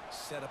yards,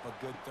 set up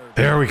a good third.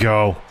 There we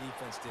go.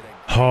 Defense did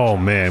a Oh,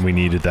 man, we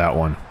needed that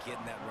one.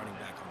 getting that running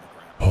back on the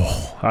ground.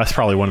 Oh, that's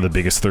probably one of the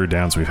biggest third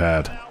downs we've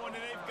had. That one,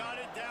 and they've got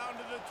it down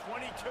to the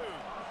 22.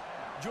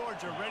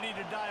 Georgia ready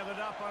to dial it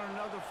up on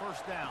another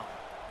first down.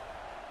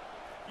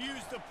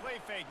 Use the play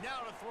fake,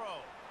 now to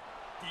throw.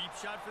 Deep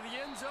shot for the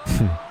end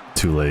zone.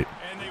 Too late.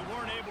 And they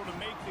weren't able to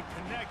make the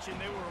connection.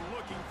 They were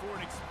looking for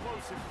an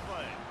explosive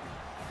play.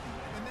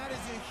 And that is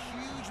a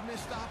huge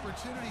missed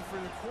opportunity for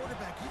the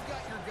quarterback. You've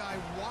got your guy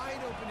wide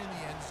open in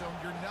the end zone.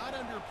 You're not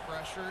under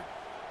pressure.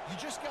 You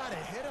just got to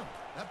hit him.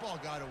 That ball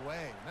got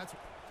away. And that's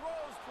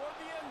Throws toward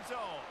the end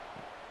zone.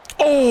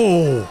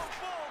 Oh!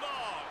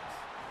 Bulldogs.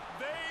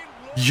 They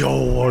look Yo,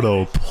 what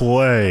a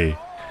play. all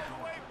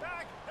the way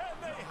back,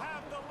 and they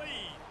have the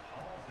lead.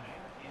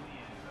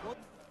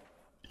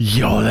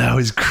 Yo, that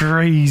was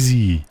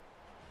crazy.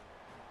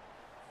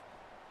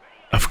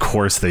 Of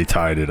course they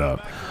tied it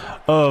up.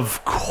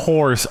 Of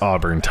course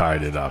Auburn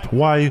tied it up.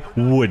 Why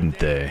wouldn't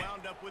they?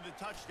 Wound up with a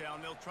touchdown.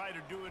 They'll try to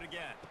do it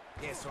again.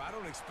 Yeah, so I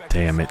don't expect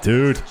Damn it,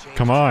 dude.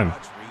 Come on.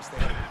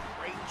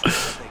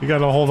 You got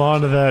to hold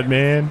on to that,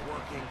 man.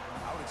 Working.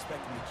 I would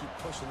expect them to keep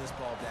pushing this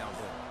ball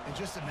downhill. And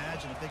just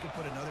imagine if they could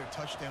put another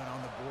touchdown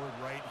on the board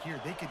right here.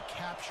 They could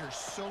capture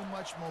so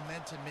much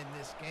momentum in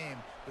this game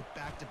with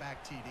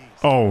back-to-back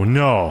TDs. Oh,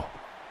 no.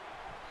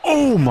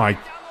 Oh, my.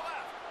 Down the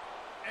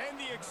left. And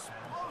the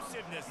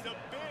explosiveness, the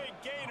big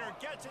gainer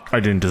gets it. I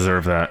didn't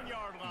deserve that.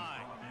 10-yard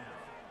line.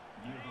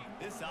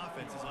 This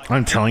offense is like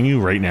I'm telling you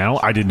right now,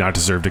 I did not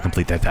deserve to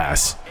complete that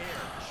pass. air,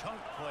 chunk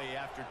play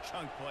after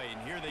chunk play,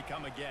 and here they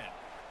come again.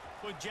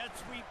 With jet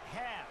sweep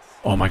pass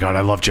Oh, my God.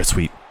 I love jet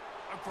sweep.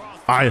 across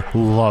the I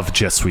love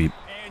jet sweep.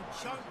 and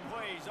chunk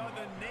plays are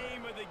the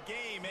name of the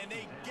game, and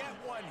they get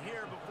one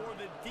here before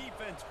the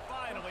defense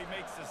finally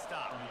makes the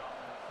stop.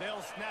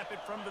 They'll snap it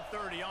from the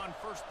 30 on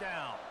first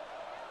down.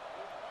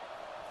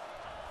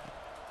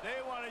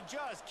 They want to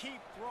just keep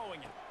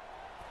throwing it.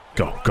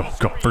 Go, go,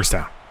 go. First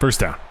down.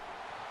 First down.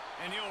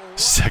 And he'll run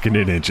Second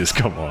in inches.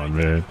 Come on,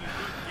 man. gain.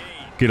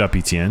 Get up,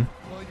 ETN.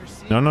 Well, you're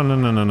seeing No, no, no,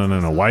 no, no, no, no,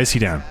 no. Why is he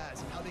down?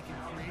 as and how they can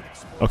create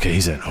explosive Okay,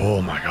 he's in.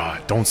 Oh, my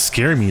God. Don't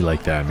scare me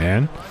like that,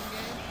 man. run game,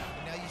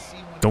 and now you see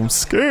one Don't coming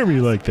scare me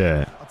like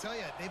that. I'll tell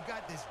you, they've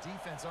got this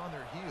defense on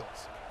their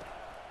heels.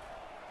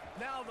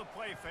 Now the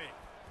play fake.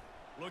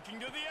 Looking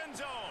to the end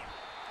zone.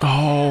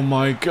 Oh,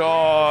 my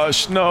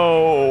gosh.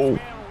 No. Man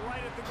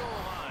right at the goal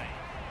line.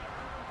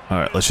 All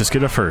right, let's just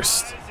get a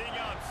first. Rising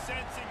up,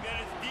 sensing that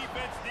his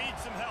defense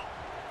needs some help.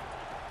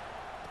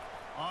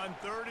 On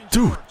third and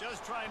Dude. short,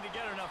 just trying to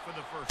get enough for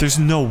the first. There's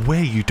no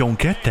way you don't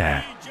get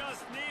that. He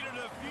just needed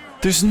a few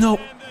There's no...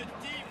 and the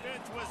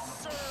defense was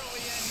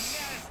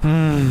surly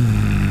and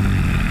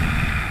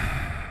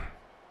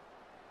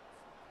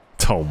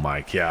nasty. Oh,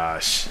 my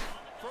gosh.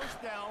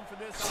 First down for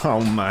this. Oh,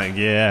 my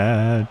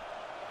God.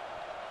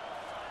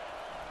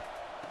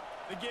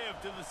 The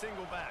give to the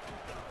single back.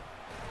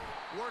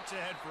 Works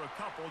ahead for a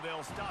couple.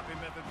 They'll stop him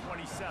at the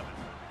 27.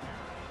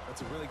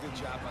 That's a really good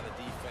job by the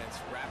defense,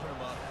 wrapping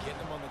them up, getting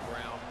them on the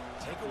ground.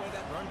 Take away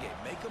that run game.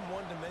 Make them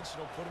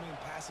one-dimensional, put them in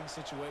passing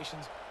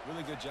situations.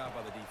 Really good job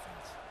by the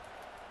defense.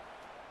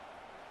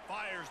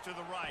 Fires to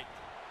the right.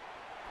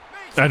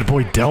 That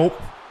boy Delp.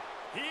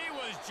 He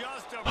was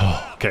just a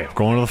Oh, okay,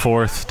 going to the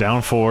fourth.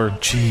 Down 4.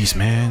 Jeez,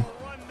 man.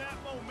 run that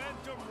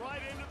momentum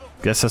right into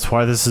the Guess that's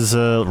why this is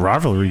a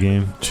rivalry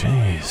game.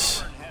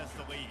 Jeez. has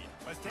the lead.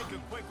 Let's take a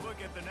quick look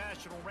at the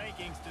national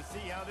rankings to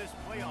see how this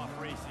playoff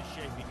race is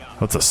shaping up.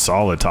 That's a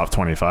solid top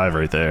 25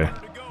 right there.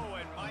 To go,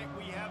 and might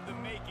we have the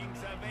makings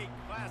of a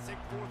classic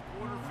fourth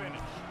quarter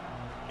finish.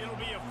 It'll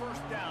be a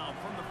first down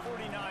from the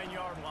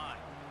 49-yard line.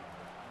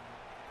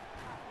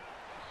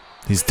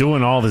 He's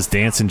doing all this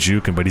dancing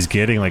juking, but he's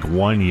getting like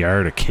 1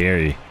 yard a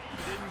carry.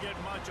 Didn't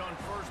get much on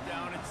first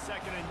down. It's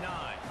 2nd and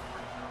 9.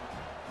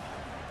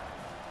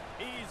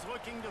 He's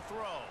looking to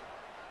throw.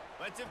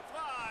 Lets it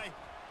fly.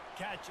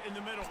 Catch in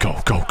the middle.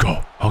 Go, go,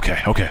 go.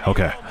 Okay, okay,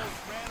 okay. Almost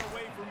ran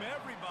away from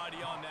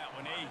everybody on that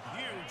one. A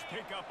huge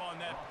pickup on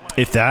that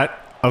play. If that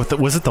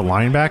was it the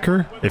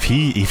linebacker? If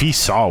he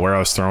saw where I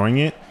was throwing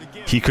it,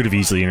 he could have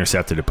easily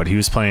intercepted it, but he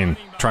was trying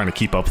to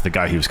keep up with the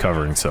guy he was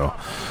covering, so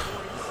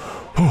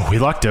whew, we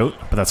lucked out,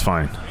 but that's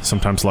fine.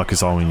 Sometimes luck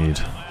is all we need.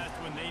 Last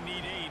one, they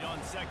need 8 on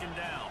 2nd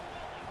down.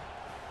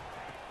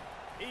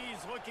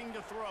 He's looking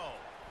to throw.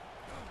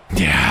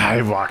 Yeah,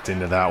 I walked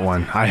into that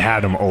one. I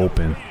had him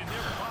open. They're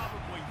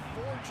probably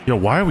fortunate. Yo,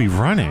 why are we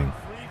running?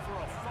 Free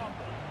for a fumble.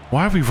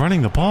 Why are we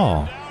running the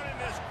ball? Down and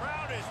this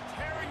crowd is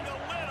tearing the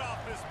lid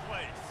off this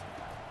place.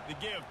 The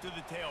give to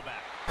the tailback.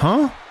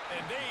 Huh?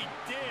 And they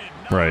did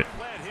not Right.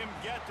 let him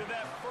get to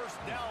that first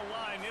down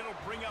line. It'll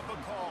bring up a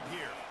call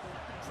here.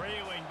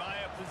 Trailing by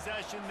a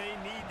possession, they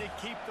need to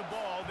keep the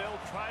ball. They'll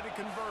try to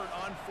convert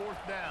on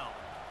 4th down.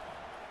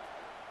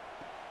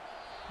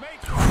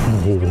 Makes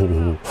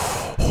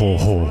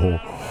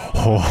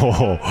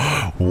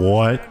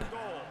What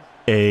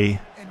a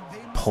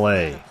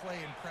play.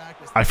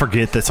 I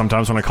forget that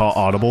sometimes when I call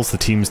audibles, the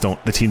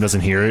team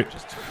doesn't hear it,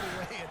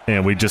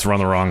 and we just run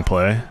the wrong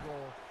play.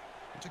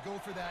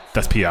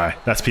 That's PI.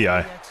 That's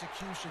PI.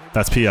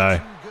 That's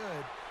PI.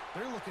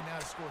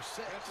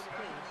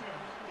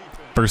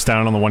 First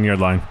down on the 1 yard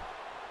line.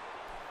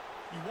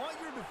 You want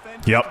your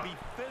defenders Yep. to be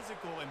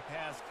physical in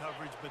pass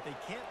coverage, but they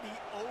can't be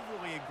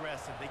overly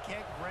aggressive. They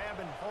can't grab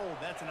and hold.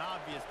 That's an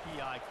obvious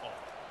PI call.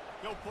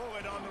 He'll pull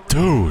it on the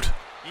Dude.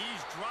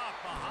 He's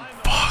dropped behind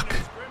the Fuck. line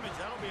of scrimmage.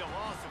 That'll be a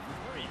loss of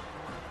 3.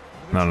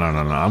 No.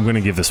 I'm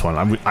gonna give this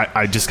one.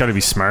 I just gotta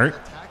be smart.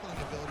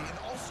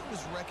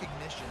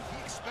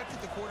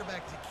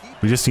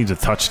 We just need a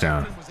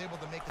touchdown.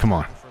 Come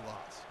on.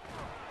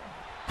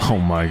 Oh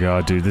my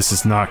god, dude, this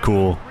is not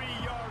cool.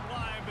 3-yard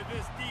line, but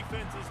this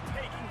defense is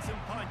taking some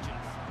punches.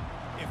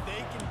 If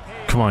they can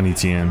pay Come on, off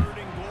ETN. third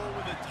and goal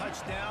with a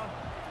touchdown,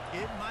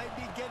 it might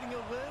be getting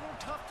a little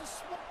tough to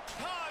swallow.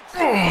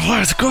 Oh,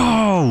 let's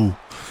go!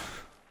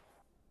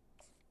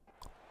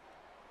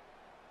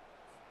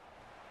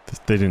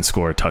 They didn't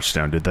score a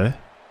touchdown, did they?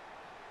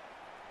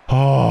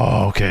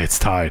 Oh, okay, it's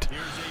tied.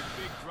 Here's a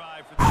big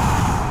drive for the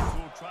defense who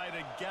will try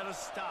to get a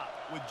stop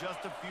with just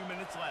a few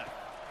minutes left.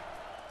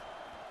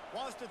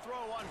 Wants to throw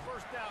on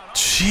 1st down.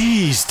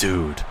 Jeez,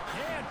 dude.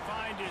 Can't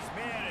find his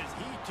man as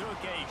he took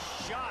a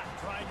shot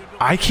trying to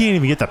I can't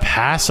even get the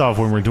pass off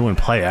when we're doing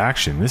play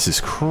action. This is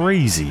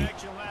crazy.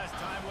 Connection last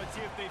time. Let's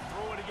see if they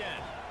throw it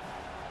again.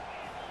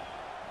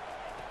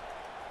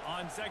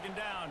 On 2nd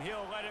down,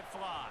 he'll let it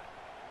fly.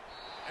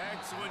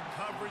 Excellent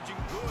coverage and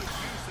good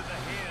use of the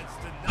hands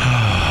to knock.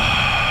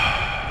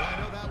 I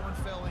know that one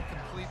fell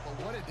incomplete, but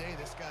what a day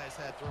this guy's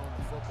had throwing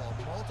the football.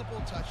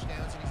 Multiple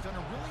touchdowns, and he's done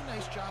a really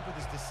nice job with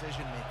his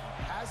decision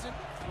making. Hasn't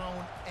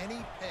thrown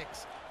any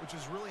picks, which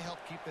has really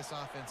helped keep this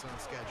offense on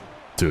schedule.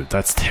 Dude,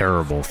 that's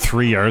terrible.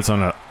 3 yards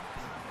on a... Not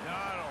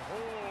a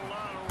whole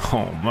lot of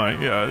Oh my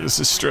god, this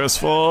is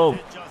stressful.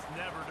 it just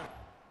never do.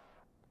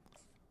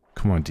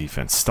 Come on,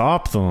 defense.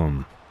 Stop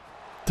them.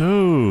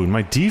 Dude,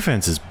 my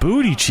defense is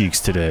booty cheeks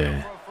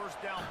today. For a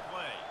 1st down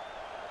play.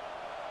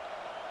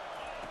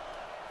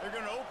 They're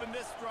going to open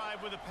this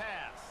drive with a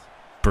pass.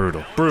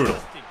 Brutal. Brutal.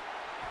 And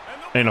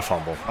the And a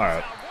fumble.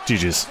 Alright.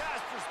 GG's.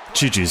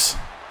 GG's.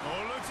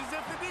 Oh, looks as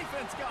if the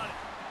defense got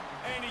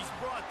it. And he's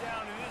brought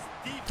down, and this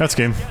defense That's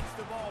game. gets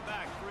the ball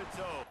back for its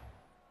own.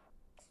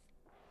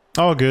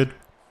 All good.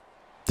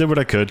 Did what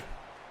I could.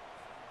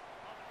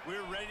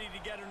 We're ready to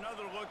get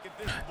another look at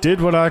this.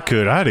 Did what I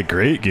could. I had a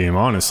great game,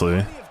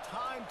 honestly. Plenty of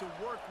time to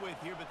work with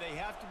here, but they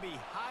have to be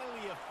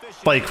highly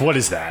efficient. Like, what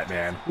is that,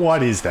 man?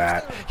 What is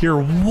that?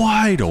 You're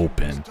wide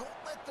open. Don't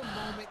let the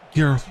moment get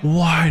You're to you.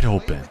 wide Play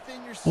open.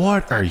 within yourself.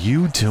 What are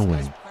you This guy's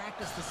doing?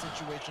 practiced the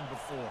situation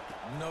before.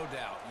 No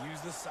doubt.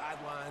 Use the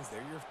sidelines.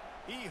 They're your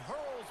He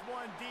hurls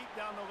one deep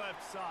down the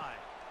left side.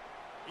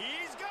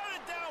 He's got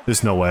it down.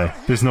 There's no way.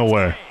 There's no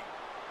way.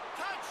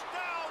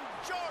 Touchdown,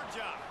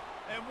 Georgia.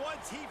 And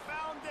once he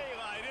found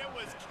daylight, it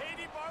was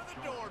Katie bar the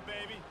door,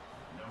 baby.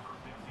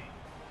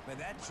 man,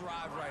 that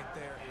drive right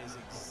there is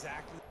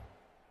exactly.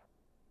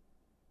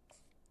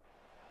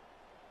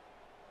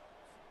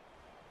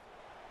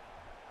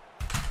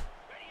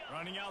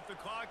 Running out the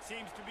clock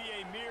seems to be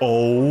a mere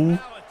Oh.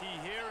 formality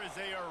here as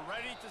they are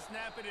ready to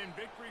snap it in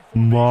victory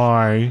formation.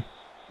 My.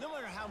 No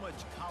matter how much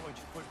college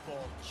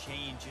football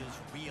changes,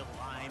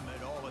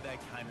 realignment, all of that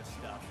kind of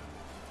stuff,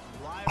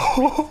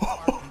 rivalries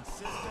are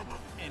consistent,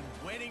 and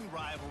winning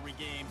rivalry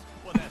games,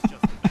 well, that's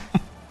just the best.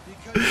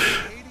 Because you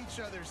hate each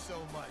other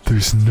so much.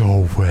 There's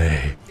no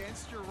way.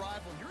 Against your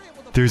rival, you're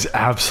able to There's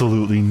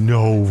absolutely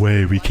no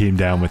way we came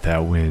down with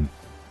that win.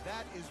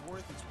 That is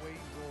worth its weight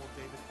in gold,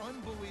 David.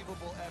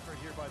 Unbelievable effort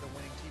here by the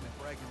winning team, and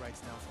bragging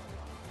rights now for them.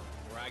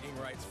 Bragging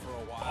rights for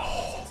a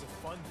while. It's a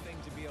fun thing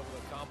to be able to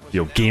accomplish.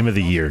 Yo, Now game of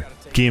the you also year. gotta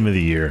take Game of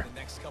the year. The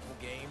next couple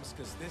games,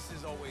 because this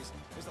is always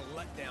there's a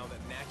letdown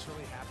that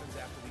naturally happens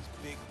after these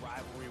big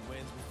rivalry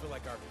wins. We feel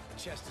like our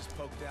chest is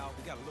poked out.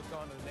 We got to look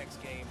on to the next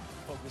game,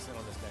 focus in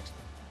on this next one.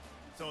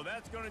 So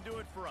that's going to do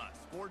it for us.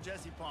 For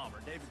Jesse Palmer,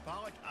 David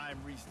Pollack, I'm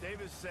Reese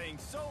Davis saying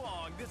so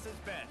long. This has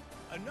been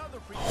another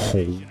Oh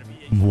presentation of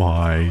EA Sports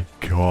my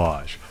College.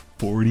 gosh.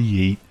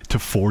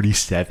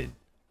 48-47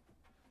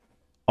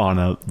 on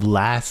a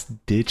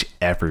last ditch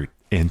effort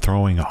and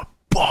throwing a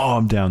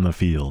bomb down the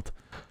field.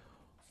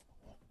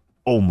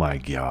 Oh my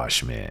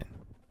gosh, man.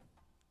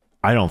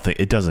 I don't think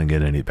it doesn't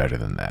get any better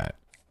than that.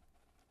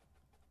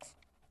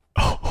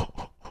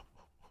 Are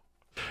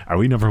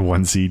we number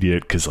 1 seed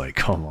yet? Because, like,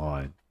 come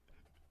on.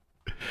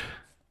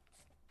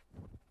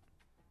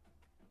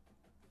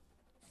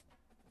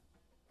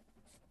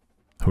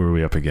 Who are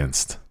we up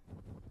against?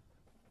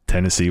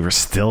 Tennessee. We're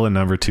still a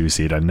number 2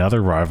 seed,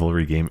 another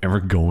rivalry game, and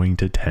we're going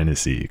to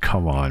Tennessee.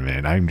 Come on,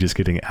 man. I'm just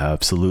getting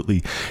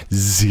absolutely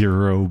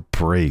 0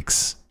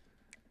 breaks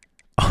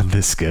on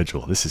this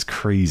schedule. This is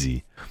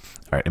crazy.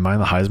 All right, am I on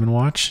the Heisman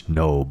watch?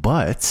 No,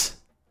 but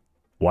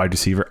wide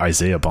receiver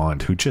Isaiah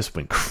Bond, who just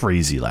went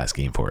crazy last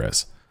game for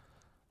us.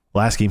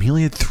 Last game, he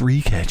only had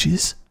 3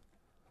 catches,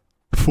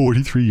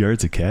 43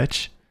 yards a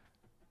catch.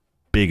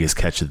 Biggest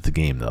catch of the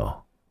game,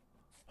 though.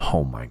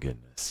 Oh my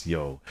goodness.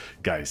 Yo,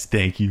 guys,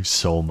 thank you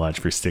so much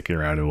for sticking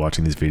around and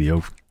watching this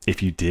video.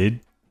 If you did,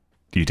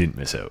 you didn't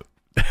miss out.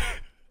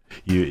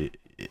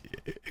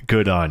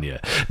 Good on you.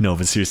 No,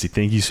 but seriously,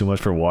 thank you so much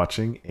for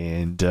watching.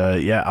 And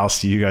yeah, I'll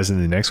see you guys in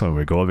the next one.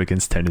 We go up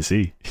against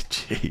Tennessee.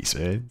 Jeez,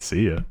 man.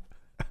 See ya.